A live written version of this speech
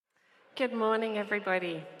Good morning,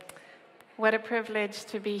 everybody. What a privilege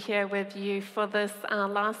to be here with you for this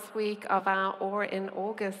last week of our Or in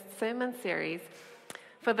August sermon series.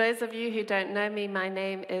 For those of you who don't know me, my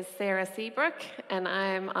name is Sarah Seabrook, and I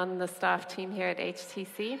am on the staff team here at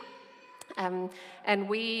HTC. And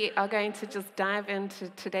we are going to just dive into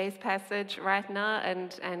today's passage right now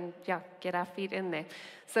and get our feet in there.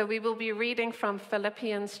 So we will be reading from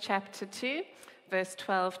Philippians chapter 2, verse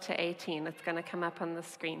 12 to 18. It's going to come up on the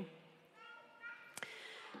screen.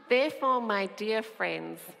 Therefore, my dear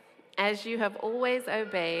friends, as you have always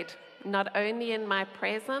obeyed, not only in my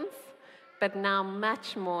presence, but now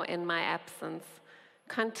much more in my absence,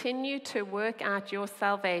 continue to work out your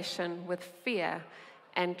salvation with fear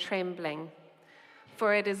and trembling.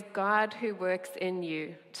 For it is God who works in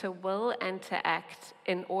you to will and to act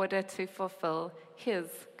in order to fulfill his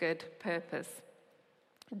good purpose.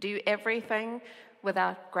 Do everything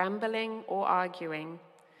without grumbling or arguing,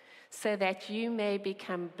 so that you may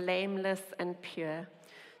become blameless and pure,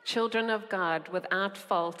 children of God without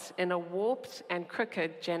fault in a warped and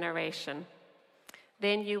crooked generation.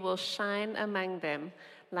 Then you will shine among them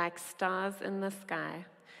like stars in the sky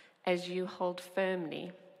as you hold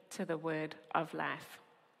firmly to the word of life.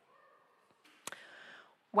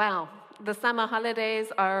 Wow, the summer holidays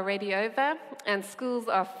are already over and schools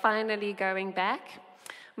are finally going back.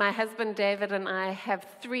 My husband David and I have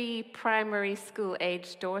 3 primary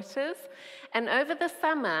school-aged daughters, and over the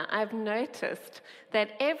summer I've noticed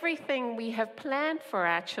that everything we have planned for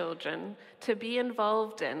our children to be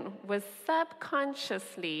involved in was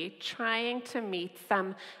subconsciously trying to meet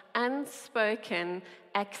some unspoken,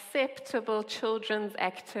 acceptable children's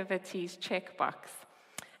activities checkbox.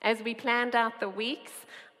 As we planned out the weeks,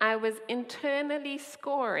 I was internally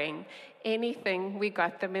scoring anything we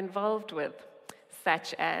got them involved with,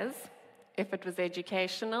 such as, if it was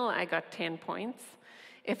educational, I got 10 points.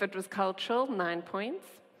 If it was cultural, 9 points.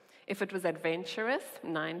 If it was adventurous,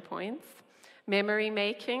 9 points. Memory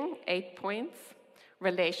making, 8 points.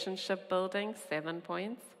 Relationship building, 7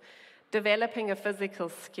 points. Developing a physical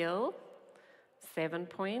skill, 7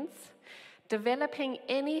 points. Developing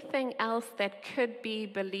anything else that could be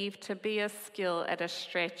believed to be a skill at a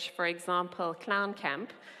stretch, for example, clown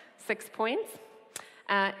camp, 6 points.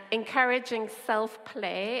 Encouraging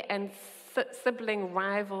self-play and sibling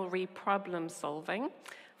rivalry problem solving,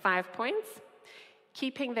 5 points.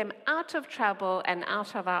 Keeping them out of trouble and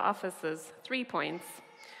out of our offices, 3 points.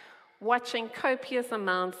 Watching copious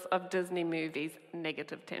amounts of Disney movies,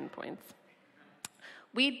 negative 10 points.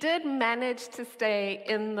 We did manage to stay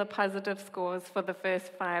in the positive scores for the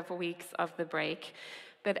first 5 weeks of the break,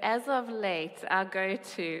 but as of late, our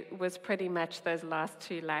go-to was pretty much those last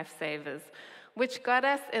 2 lifesavers, which got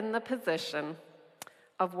us in the position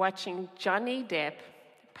of watching Johnny Depp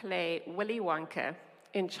play Willy Wonka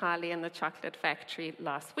in Charlie and the Chocolate Factory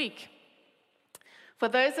last week. For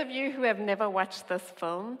those of you who have never watched this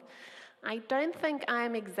film, I don't think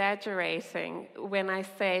I'm exaggerating when I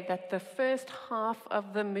say that the first half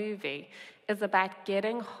of the movie is about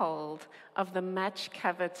getting hold of the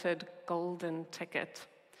much-coveted golden ticket.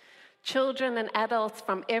 Children and adults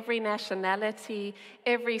from every nationality,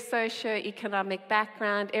 every socio-economic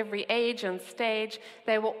background, every age and stage,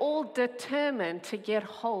 they were all determined to get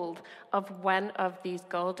hold of one of these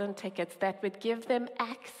golden tickets that would give them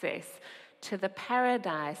access to the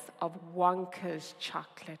paradise of Wonka's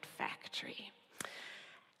Chocolate Factory.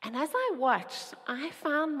 And as I watched, I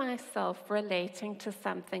found myself relating to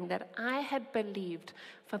something that I had believed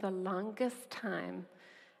for the longest time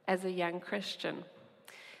as a young Christian.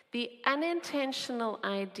 The unintentional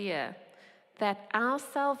idea that our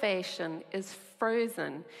salvation is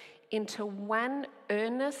frozen into one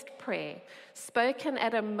earnest prayer spoken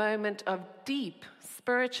at a moment of deep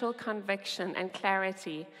spiritual conviction and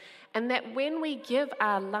clarity, and that when we give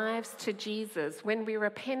our lives to Jesus, when we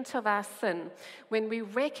repent of our sin, when we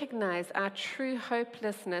recognize our true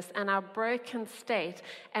hopelessness and our broken state,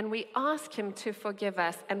 and we ask him to forgive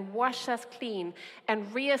us and wash us clean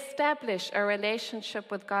and reestablish a relationship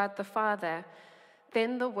with God the Father,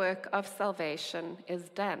 then the work of salvation is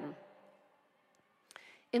done.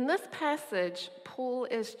 In this passage, Paul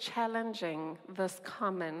is challenging this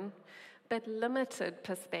common but limited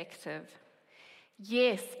perspective.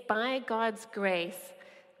 Yes, by God's grace,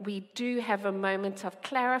 we do have a moment of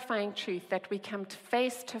clarifying truth that we come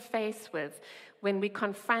face to face with when we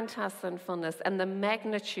confront our sinfulness and the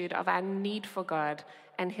magnitude of our need for God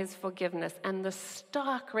and his forgiveness and the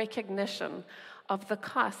stark recognition of the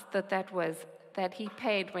cost that he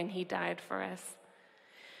paid when he died for us.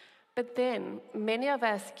 But then many of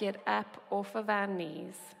us get up off of our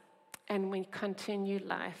knees and we continue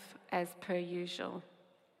life as per usual.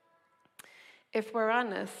 If we're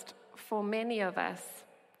honest, for many of us,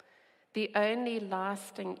 the only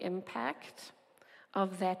lasting impact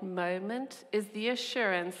of that moment is the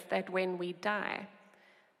assurance that when we die,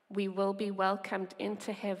 we will be welcomed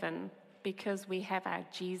into heaven because we have our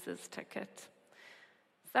Jesus ticket.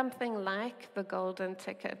 Something like the golden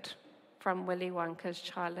ticket from Willy Wonka's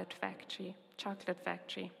chocolate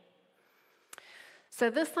factory. So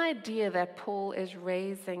this idea that Paul is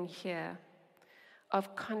raising here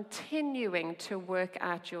of continuing to work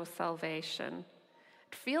out your salvation,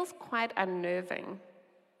 it feels quite unnerving.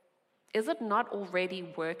 Is it not already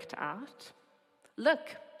worked out?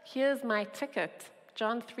 Look, here's my ticket.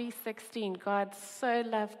 John 3:16, God so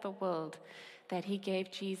loved the world that he gave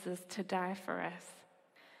Jesus to die for us.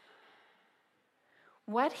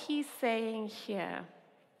 What he's saying here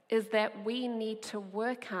is that we need to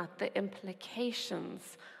work out the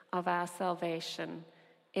implications of our salvation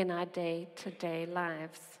in our day-to-day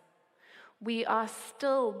lives. We are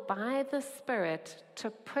still, by the Spirit, to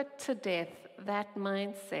put to death that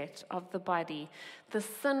mindset of the body, the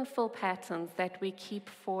sinful patterns that we keep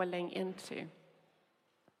falling into.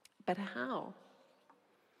 But how?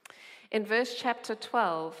 In verse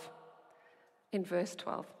 12,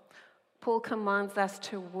 Paul commands us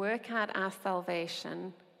to work out our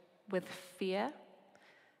salvation with fear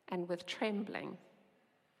and with trembling.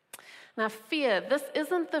 Now, fear, this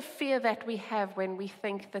isn't the fear that we have when we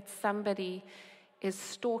think that somebody is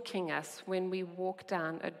stalking us when we walk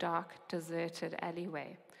down a dark, deserted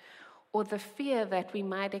alleyway, or the fear that we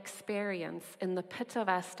might experience in the pit of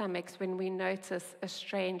our stomachs when we notice a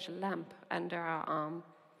strange lump under our arm.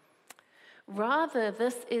 Rather,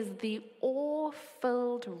 this is the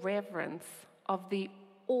awe-filled reverence of the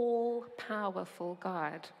all-powerful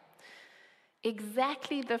God.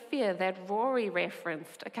 Exactly the fear that Rory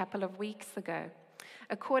referenced a couple of weeks ago.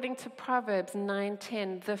 According to Proverbs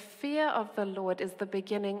 9:10, the fear of the Lord is the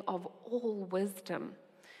beginning of all wisdom.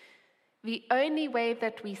 The only way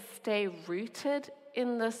that we stay rooted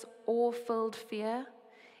in this awe-filled fear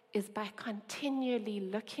is by continually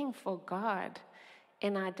looking for God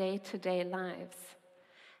in our day-to-day lives,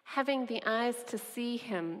 having the eyes to see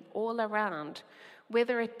him all around,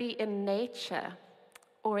 whether it be in nature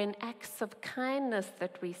or in acts of kindness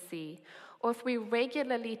that we see, or if we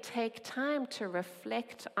regularly take time to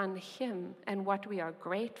reflect on him and what we are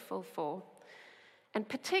grateful for, and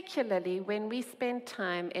particularly when we spend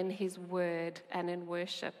time in his word and in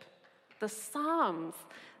worship. The Psalms,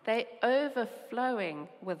 they're overflowing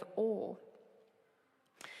with awe.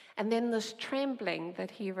 And then this trembling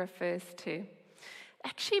that he refers to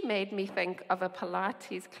actually made me think of a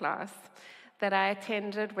Pilates class that I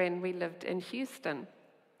attended when we lived in Houston.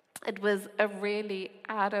 It was a really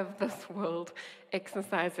out-of-this-world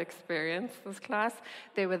exercise experience, this class.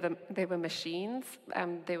 There were machines,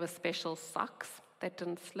 there were special socks that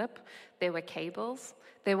didn't slip, there were cables,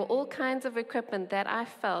 there were all kinds of equipment that I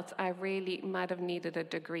felt I really might have needed a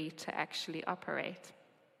degree to actually operate.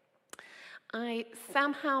 I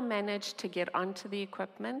somehow managed to get onto the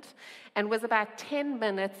equipment and was about 10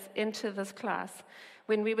 minutes into this class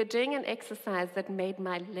when we were doing an exercise that made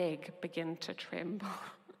my leg begin to tremble.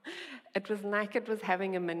 It was like it was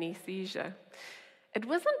having a mini seizure. It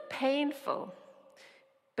wasn't painful,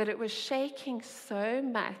 but it was shaking so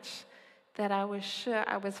much that I was sure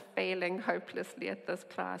I was failing hopelessly at this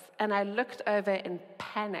class. And I looked over in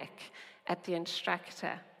panic at the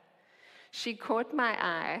instructor. She caught my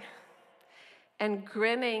eye and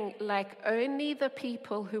grinning like only the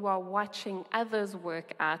people who are watching others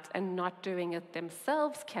work out and not doing it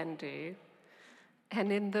themselves can do. And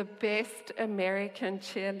in the best American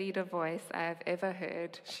cheerleader voice I've ever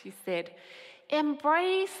heard, she said,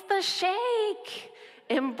 "Embrace the shake!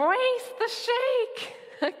 Embrace the shake!"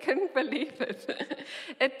 I couldn't believe it.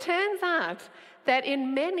 It turns out that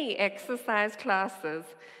in many exercise classes,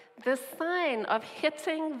 the sign of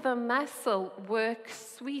hitting the muscle work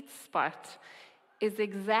sweet spot is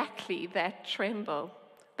exactly that tremble,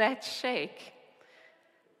 that shake,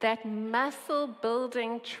 that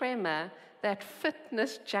muscle-building tremor that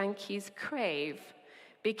fitness junkies crave,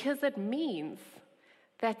 because it means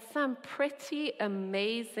that some pretty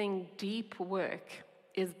amazing deep work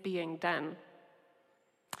is being done.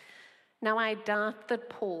 Now, I doubt that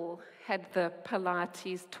Paul had the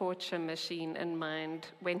Pilates torture machine in mind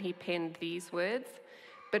when he penned these words,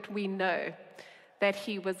 but we know that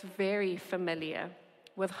he was very familiar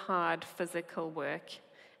with hard physical work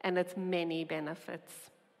and its many benefits.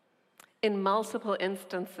 In multiple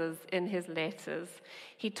instances in his letters,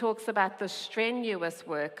 he talks about the strenuous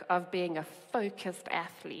work of being a focused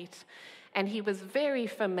athlete And he was very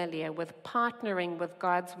familiar with partnering with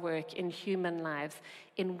God's work in human lives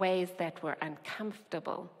in ways that were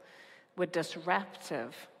uncomfortable, were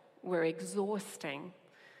disruptive, were exhausting,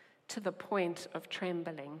 to the point of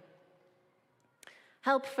trembling.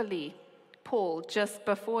 Helpfully, Paul, just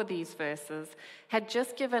before these verses, had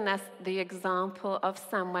just given us the example of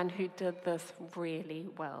someone who did this really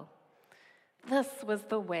well. This was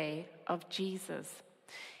the way of Jesus.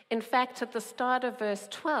 In fact, at the start of verse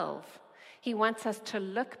 12, he wants us to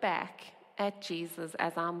look back at Jesus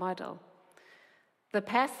as our model. The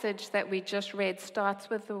passage that we just read starts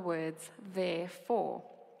with the words, therefore.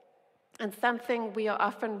 And something we are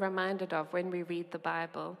often reminded of when we read the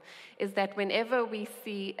Bible is that whenever we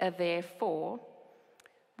see a therefore,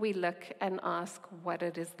 we look and ask what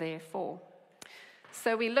it is there for.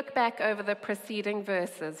 So we look back over the preceding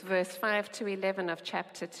verses, verse 5 to 11 of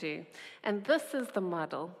chapter 2, and this is the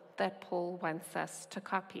model that Paul wants us to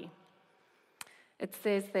copy. It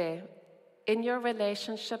says there, in your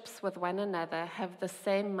relationships with one another, have the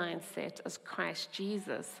same mindset as Christ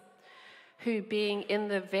Jesus, who, being in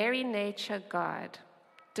the very nature God,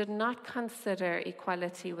 did not consider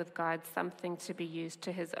equality with God something to be used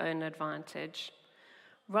to his own advantage.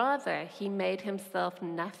 Rather, he made himself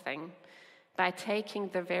nothing by taking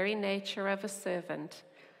the very nature of a servant,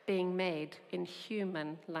 being made in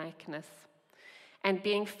human likeness. And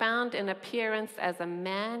being found in appearance as a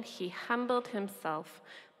man, he humbled himself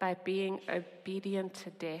by being obedient to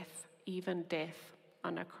death, even death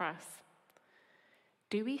on a cross.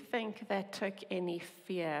 Do we think that took any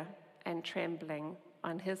fear and trembling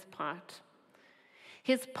on his part?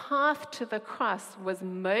 His path to the cross was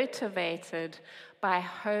motivated by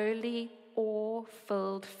holy,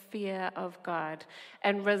 awe-filled fear of God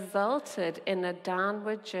and resulted in a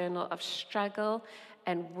downward journey of struggle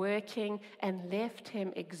and working and left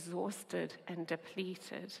him exhausted and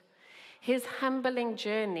depleted. His humbling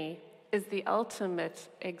journey is the ultimate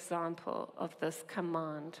example of this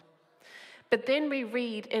command. But then we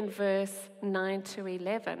read in verse 9 to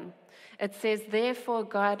 11, it says, therefore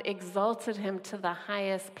God exalted him to the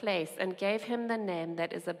highest place and gave him the name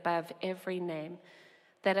that is above every name,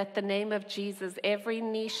 that at the name of Jesus every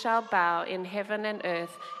knee shall bow in heaven and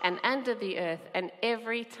earth and under the earth, and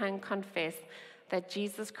every tongue confess that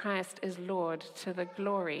Jesus Christ is Lord, to the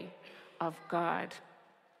glory of God.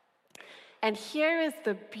 And here is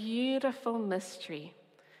the beautiful mystery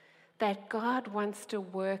that God wants to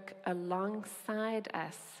work alongside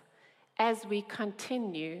us as we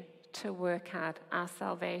continue to work out our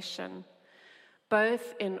salvation,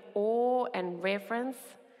 both in awe and reverence,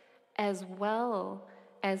 as well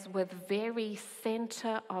as with very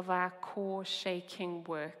center of our core shaking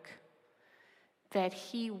work, that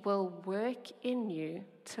he will work in you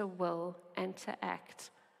to will and to act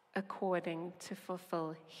according to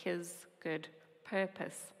fulfill his good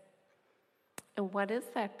purpose. And what is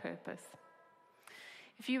that purpose?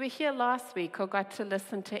 If you were here last week or got to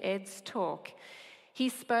listen to Ed's talk, he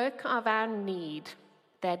spoke of our need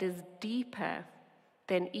that is deeper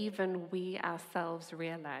than even we ourselves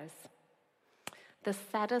realize. The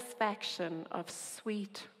satisfaction of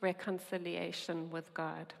sweet reconciliation with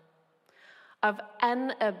God, of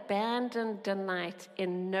unabandoned delight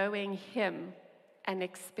in knowing him and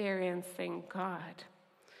experiencing God.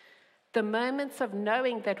 The moments of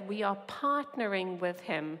knowing that we are partnering with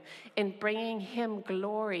him in bringing him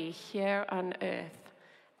glory here on earth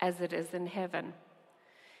as it is in heaven.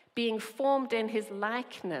 Being formed in his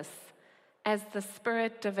likeness as the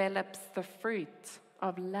Spirit develops the fruit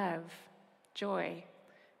of love, joy,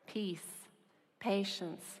 peace,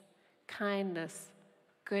 patience, kindness,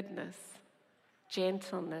 goodness,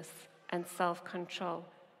 gentleness, and self-control.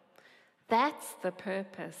 That's the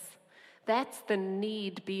purpose. That's the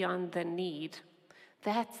need beyond the need.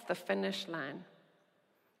 That's the finish line,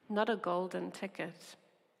 not a golden ticket.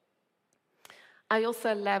 I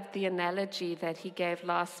also loved the analogy that he gave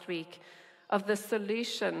last week of the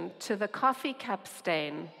solution to the coffee cup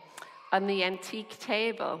stain on the antique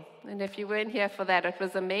table. And if you weren't here for that, it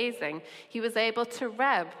was amazing. He was able to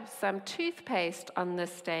rub some toothpaste on the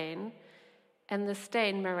stain, and the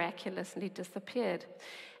stain miraculously disappeared.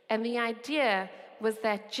 And the idea was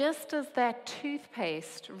that just as that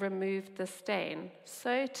toothpaste removed the stain,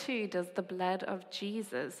 so too does the blood of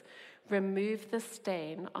Jesus remove the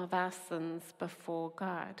stain of our sins before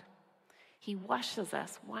God. He washes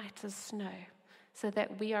us white as snow so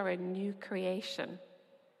that we are a new creation.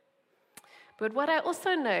 But what I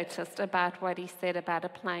also noticed about what he said about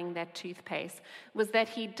applying that toothpaste was that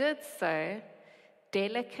he did so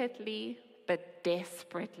delicately but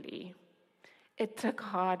desperately. It took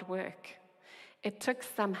hard work. It took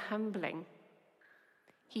some humbling.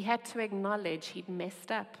 He had to acknowledge he'd messed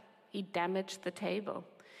up. He'd damaged the table.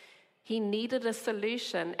 He needed a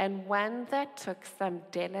solution, and one that took some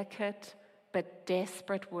delicate but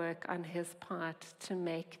desperate work on his part to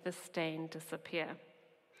make the stain disappear.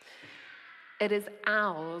 It is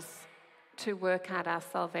ours to work out our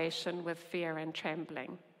salvation with fear and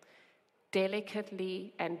trembling,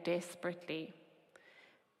 delicately and desperately.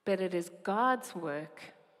 But it is God's work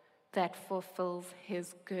that fulfills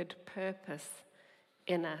his good purpose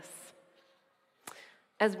in us.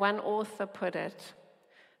 As one author put it,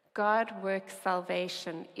 God works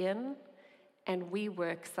salvation in, and we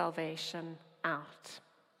work salvation out.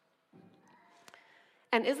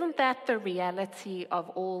 And isn't that the reality of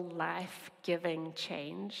all life-giving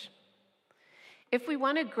change? If we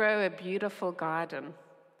want to grow a beautiful garden,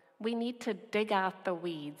 we need to dig out the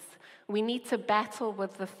weeds. We need to battle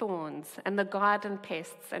with the thorns and the garden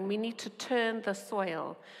pests, and we need to turn the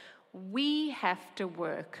soil. We have to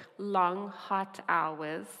work long, hot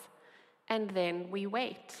hours, and then we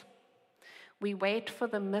wait. We wait for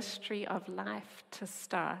the mystery of life to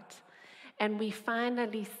start, and we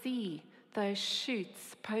finally see those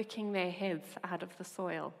shoots poking their heads out of the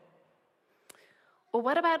soil. Or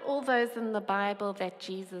what about all those in the Bible that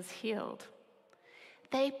Jesus healed?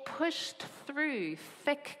 They pushed through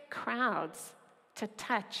thick crowds to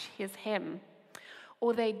touch his hem,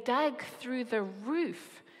 or they dug through the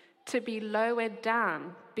roof to be lowered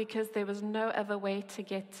down because there was no other way to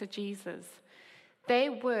get to Jesus. They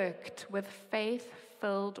worked with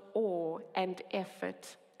faith-filled awe and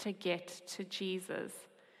effort to get to Jesus.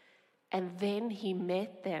 And then he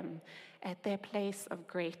met them at their place of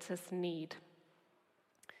greatest need.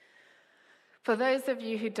 For those of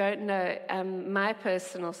you who don't know my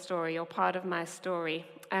personal story or part of my story,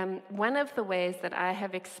 one of the ways that I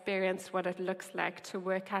have experienced what it looks like to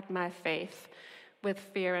work out my faith with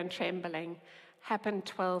fear and trembling happened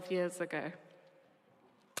 12 years ago.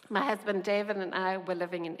 My husband David and I were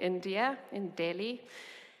living in India, in Delhi,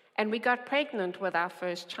 and we got pregnant with our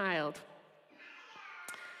first child.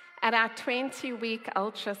 At our 20-week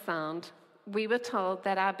ultrasound, we were told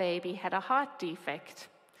that our baby had a heart defect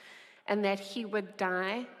and that he would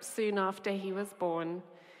die soon after he was born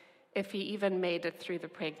if he even made it through the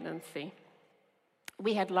pregnancy.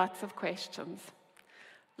 We had lots of questions,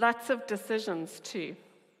 lots of decisions too.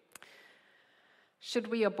 Should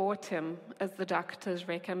we abort him, as the doctors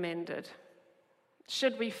recommended?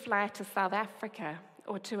 Should we fly to South Africa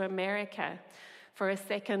or to America for a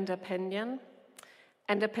second opinion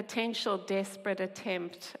and a potential desperate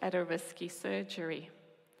attempt at a risky surgery?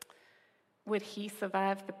 Would he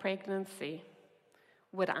survive the pregnancy?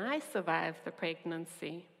 Would I survive the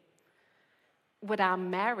pregnancy? Would our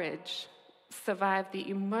marriage survive the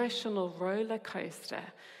emotional roller coaster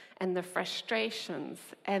and the frustrations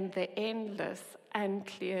and the endless,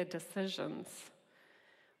 unclear decisions?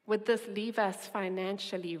 Would this leave us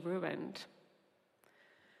financially ruined?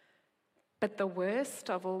 But the worst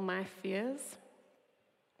of all my fears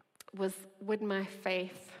was, would my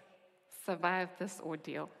faith survive this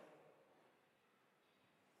ordeal?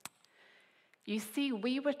 You see,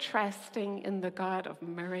 we were trusting in the God of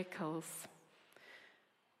miracles.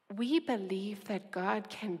 We believe that God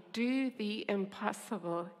can do the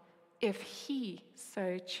impossible if he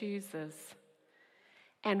so chooses.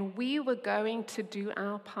 And we were going to do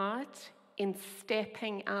our part in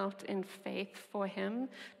stepping out in faith for him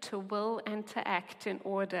to will and to act in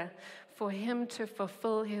order for him to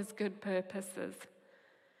fulfill his good purposes.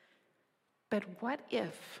 But what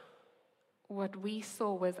if what we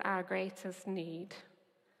saw was our greatest need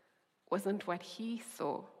wasn't what he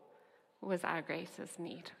saw was our greatest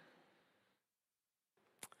need?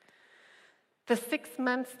 The 6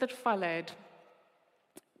 months that followed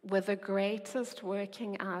were the greatest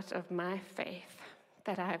working out of my faith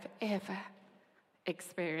that I've ever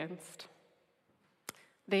experienced.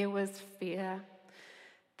 There was fear.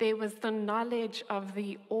 There was the knowledge of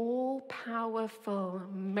the all-powerful,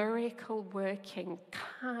 miracle-working,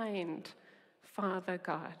 kind Father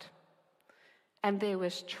God. And there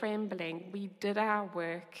was trembling. We did our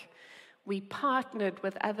work. We partnered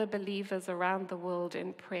with other believers around the world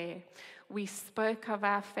in prayer. We spoke of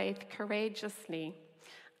our faith courageously.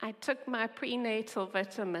 I took my prenatal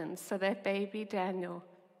vitamins so that baby Daniel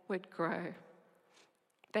would grow,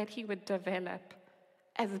 that he would develop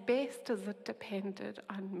as best as it depended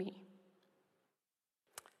on me.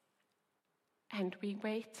 And we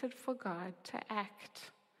waited for God to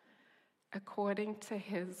act according to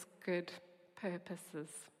his good purposes.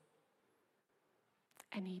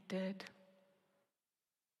 And he did.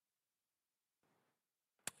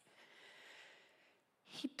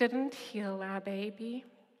 He didn't heal our baby.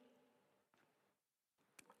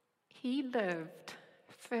 He lived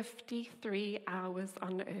 53 hours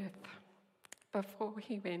on earth before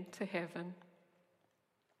he went to heaven.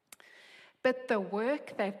 But the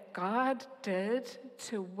work that God did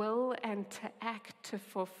to will and to act to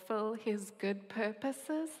fulfill his good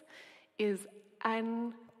purposes is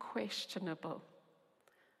unquestionable.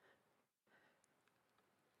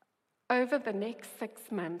 Over the next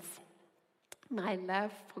 6 months, my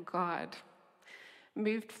love for God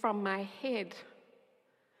moved from my head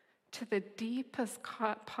to the deepest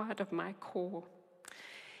part of my core.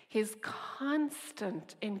 His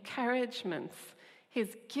constant encouragements,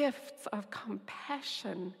 his gifts of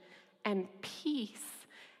compassion and peace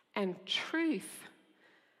and truth,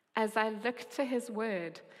 as I looked to his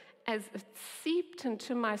word, as it seeped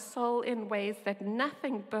into my soul in ways that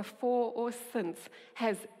nothing before or since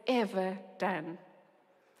has ever done.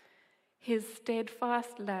 His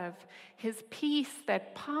steadfast love, his peace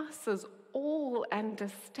that passes all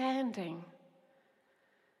understanding.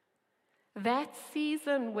 That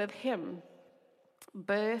season with him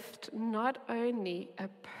birthed not only a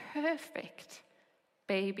perfect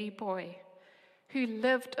baby boy who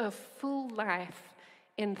lived a full life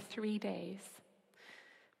in 3 days,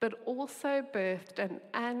 but also birthed an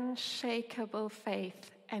unshakable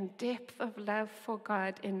faith and depth of love for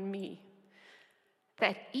God in me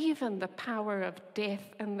that even the power of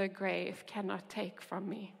death and the grave cannot take from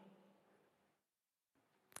me.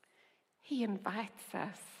 He invites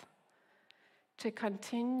us to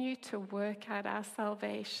continue to work out our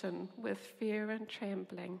salvation with fear and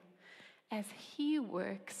trembling as he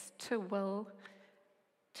works to will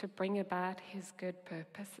to bring about his good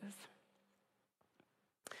purposes.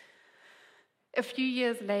 A few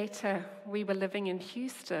years later, we were living in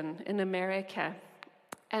Houston, in America,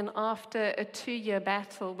 and after a 2-year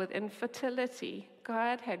battle with infertility,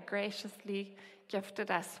 God had graciously gifted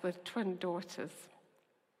us with twin daughters,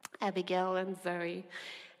 Abigail and Zoe.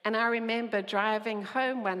 And I remember driving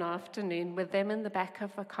home one afternoon with them in the back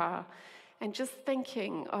of a car and just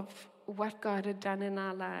thinking of what God had done in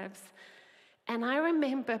our lives. And I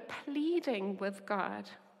remember pleading with God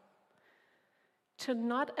to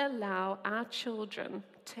not allow our children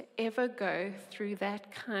to ever go through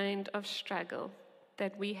that kind of struggle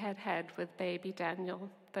that we had had with baby Daniel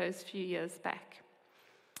those few years back.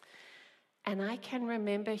 And I can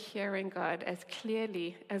remember hearing God as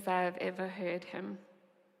clearly as I have ever heard him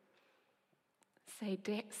say,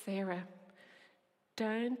 Sarah,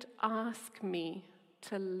 don't ask me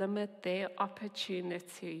to limit their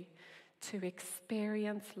opportunity to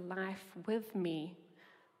experience life with me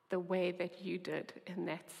the way that you did in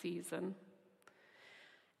that season.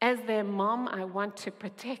 As their mom, I want to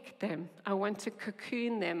protect them. I want to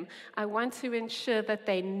cocoon them. I want to ensure that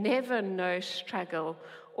they never know struggle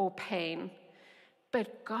or pain.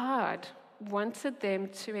 But God wanted them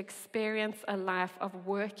to experience a life of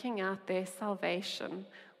working out their salvation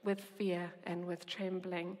with fear and with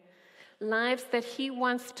trembling. Lives that he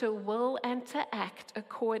wants to will and to act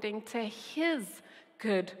according to his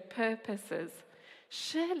good purposes.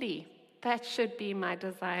 Surely that should be my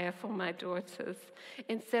desire for my daughters,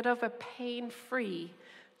 instead of a pain-free,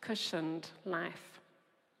 cushioned life.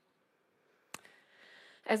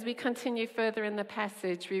 As we continue further in the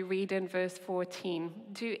passage, we read in verse 14,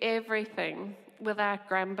 "Do everything without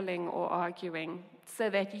grumbling or arguing, so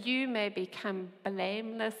that you may become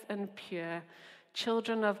blameless and pure,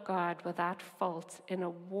 children of God without fault in a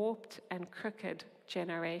warped and crooked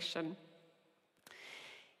generation."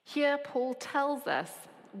 Here Paul tells us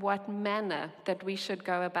what manner that we should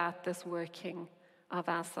go about this working of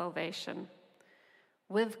our salvation.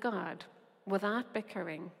 With God, without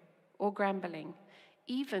bickering or grumbling,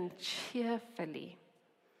 even cheerfully.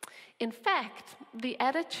 In fact, the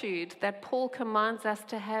attitude that Paul commands us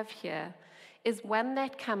to have here is one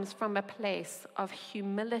that comes from a place of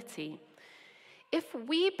humility. If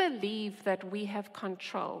we believe that we have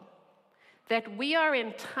control, that we are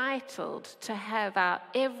entitled to have our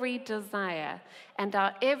every desire and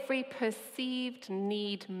our every perceived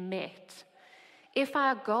need met, if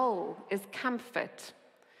our goal is comfort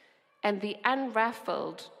and the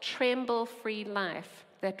unruffled, tremble-free life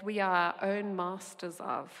that we are our own masters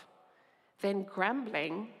of, then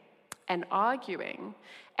grumbling and arguing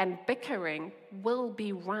and bickering will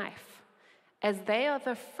be rife, as they are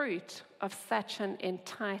the fruit of such an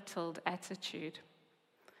entitled attitude.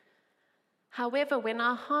 However, when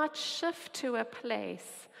our hearts shift to a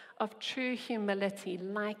place of true humility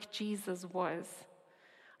like Jesus was,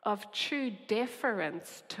 of true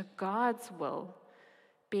deference to God's will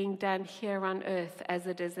being done here on earth as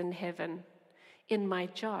it is in heaven, in my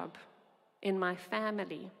job, in my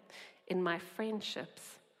family, in my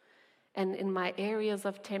friendships, and in my areas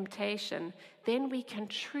of temptation, then we can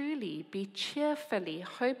truly be cheerfully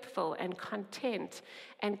hopeful and content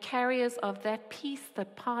and carriers of that peace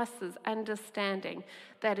that passes understanding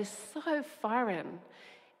that is so foreign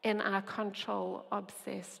in our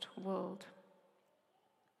control-obsessed world.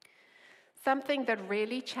 Something that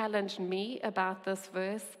really challenged me about this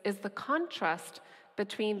verse is the contrast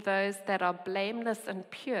between those that are blameless and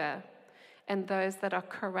pure and those that are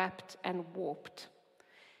corrupt and warped.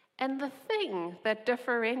 And the thing that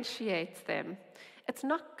differentiates them, it's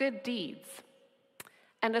not good deeds,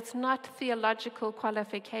 and it's not theological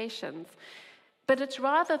qualifications, but it's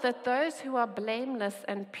rather that those who are blameless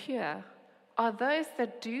and pure are those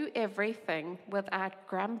that do everything without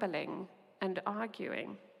grumbling and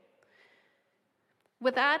arguing.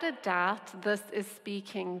 Without a doubt, this is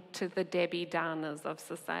speaking to the Debbie Downers of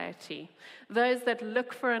society, those that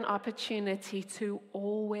look for an opportunity to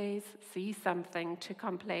always see something to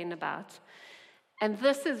complain about. And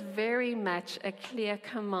this is very much a clear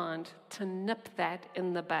command to nip that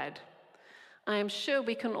in the bud. I am sure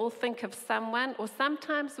we can all think of someone, or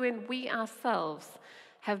sometimes when we ourselves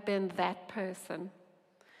have been that person.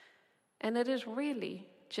 And it is really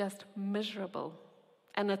just miserable,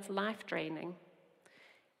 and it's life-draining.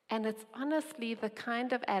 And it's honestly the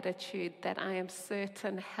kind of attitude that I am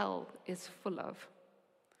certain hell is full of.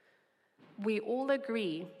 We all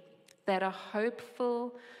agree that a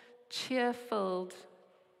hopeful, cheerful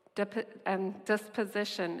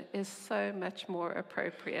disposition is so much more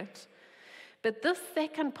appropriate. But this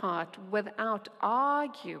second part, without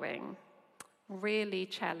arguing, really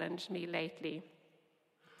challenged me lately.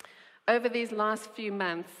 Over these last few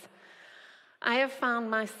months, I have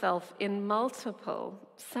found myself in multiple,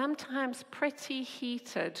 sometimes pretty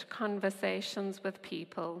heated conversations with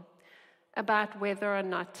people about whether or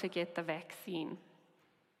not to get the vaccine.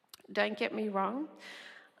 Don't get me wrong,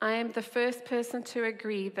 I am the first person to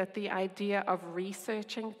agree that the idea of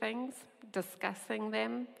researching things, discussing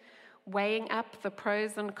them, weighing up the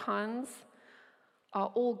pros and cons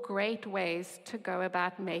are all great ways to go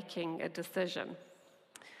about making a decision.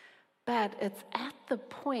 But it's at the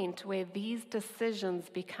point where these decisions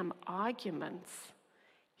become arguments,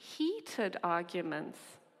 heated arguments,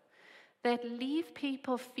 that leave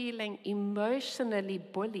people feeling emotionally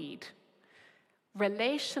bullied,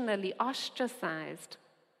 relationally ostracized,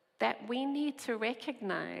 that we need to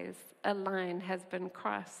recognize a line has been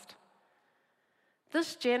crossed.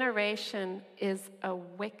 This generation is a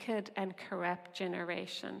wicked and corrupt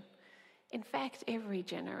generation. In fact, every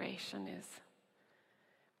generation is.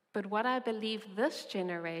 But what I believe this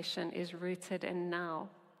generation is rooted in now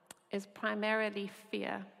is primarily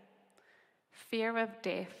fear. Fear of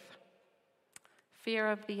death,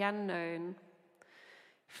 fear of the unknown,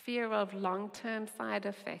 fear of long-term side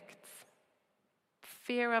effects,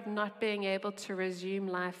 fear of not being able to resume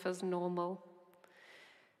life as normal,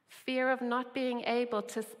 fear of not being able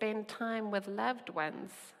to spend time with loved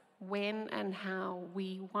ones when and how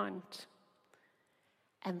we want.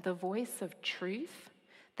 And the voice of truth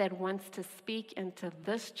that wants to speak into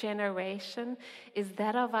this generation is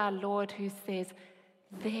that of our Lord, who says,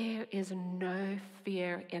 there is no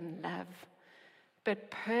fear in love, but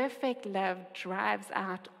perfect love drives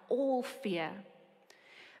out all fear.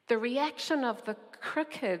 The reaction of the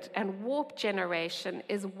crooked and warped generation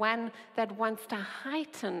is one that wants to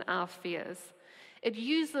heighten our fears. It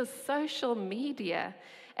uses social media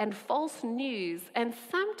and false news and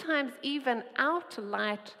sometimes even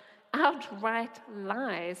outright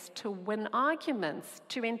lies to win arguments,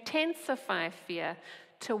 to intensify fear,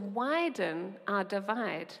 to widen our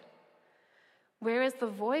divide. Whereas the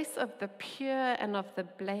voice of the pure and of the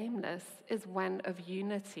blameless is one of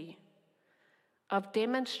unity, of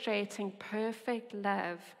demonstrating perfect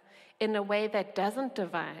love in a way that doesn't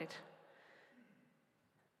divide,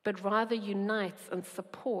 but rather unites and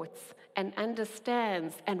supports and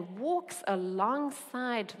understands and walks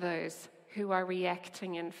alongside those who are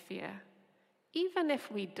reacting in fear, even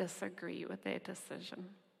if we disagree with their decision.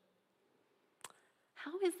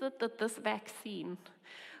 How is it that this vaccine,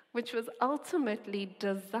 which was ultimately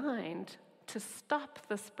designed to stop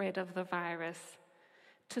the spread of the virus,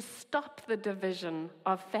 to stop the division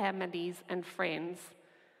of families and friends,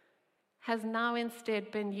 has now instead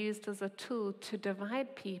been used as a tool to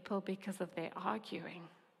divide people because of their arguing?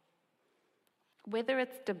 Whether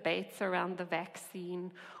it's debates around the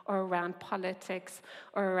vaccine or around politics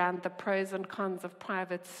or around the pros and cons of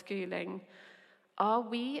private schooling, are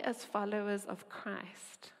we as followers of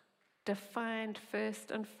Christ defined first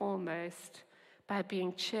and foremost by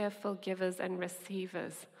being cheerful givers and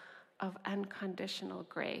receivers of unconditional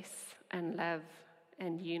grace and love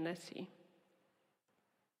and unity?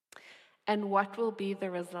 And what will be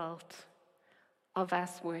the result of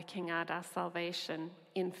us working out our salvation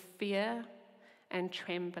in fear and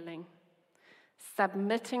trembling,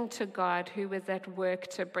 submitting to God who is at work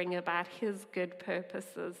to bring about his good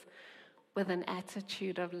purposes with an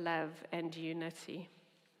attitude of love and unity.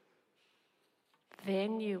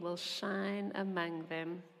 Then you will shine among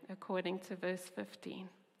them, according to verse 15.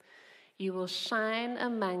 You will shine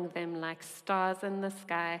among them like stars in the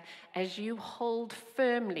sky as you hold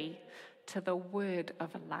firmly to the word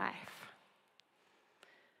of life.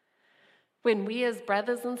 When we as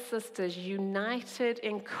brothers and sisters united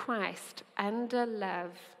in Christ under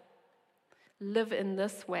love live in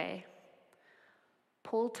this way,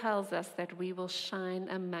 Paul tells us that we will shine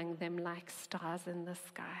among them like stars in the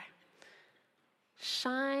sky.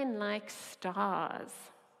 Shine like stars.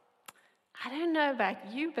 I don't know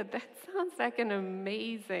about you, but that sounds like an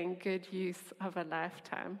amazing good use of a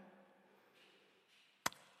lifetime.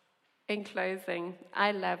 In closing,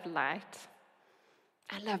 I love light.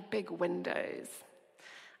 I love big windows.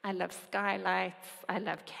 I love skylights. I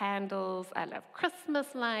love candles. I love Christmas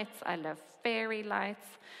lights. I love fairy lights.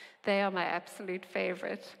 They are my absolute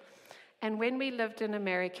favorite. And when we lived in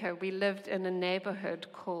America, we lived in a neighborhood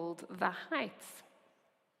called The Heights.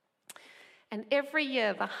 And every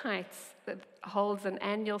year, The Heights holds an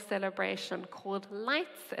annual celebration called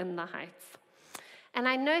Lights in the Heights. And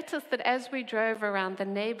I noticed that as we drove around the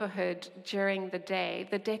neighborhood during the day,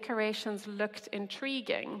 the decorations looked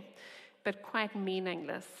intriguing, but quite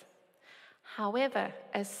meaningless. However,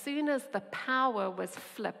 as soon as the power was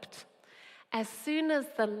flipped, as soon as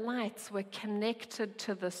the lights were connected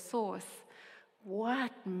to the source,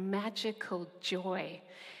 what magical joy.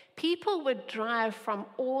 People would drive from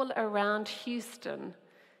all around Houston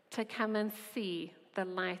to come and see the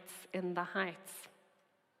lights in the Heights.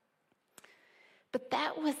 But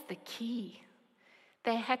that was the key.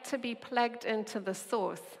 They had to be plugged into the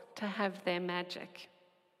source to have their magic.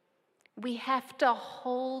 We have to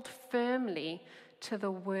hold firmly to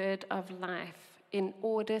the word of life in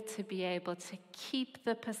order to be able to keep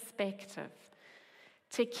the perspective,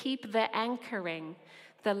 to keep the anchoring,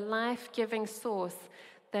 the life-giving source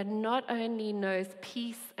that not only knows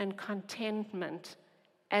peace and contentment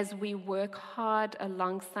as we work hard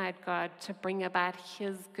alongside God to bring about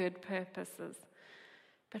his good purposes,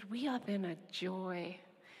 but we are then a joy,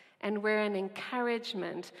 and we're an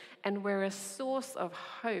encouragement, and we're a source of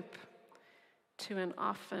hope to an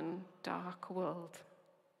often dark world.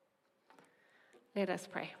 Let us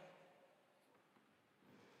pray.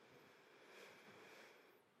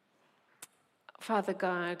 Father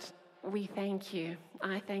God, we thank you.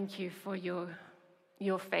 I thank you for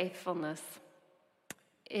your faithfulness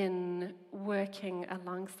in working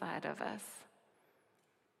alongside of us.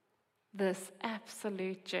 This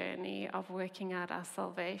absolute journey of working out our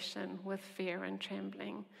salvation with fear and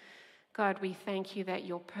trembling. God, we thank you that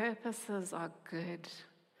your purposes are good.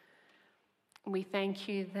 We thank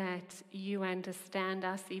you that you understand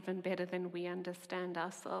us even better than we understand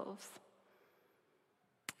ourselves,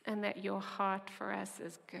 and that your heart for us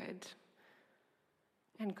is good.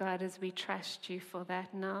 And God, as we trust you for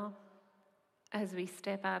that now, as we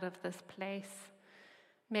step out of this place,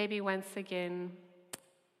 maybe once again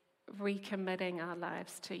recommitting our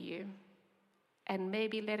lives to you, and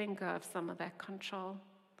maybe letting go of some of that control,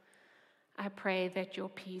 I pray that your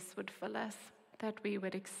peace would fill us, that we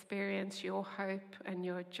would experience your hope and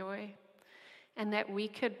your joy, and that we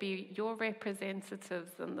could be your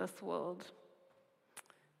representatives in this world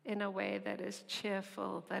in a way that is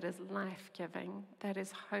cheerful, that is life-giving, that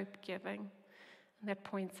is hope-giving, and that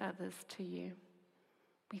points others to you.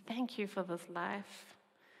 We thank you for this life.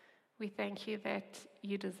 We thank you that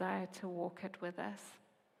you desire to walk it with us.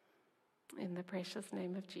 In the precious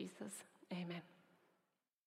name of Jesus, amen.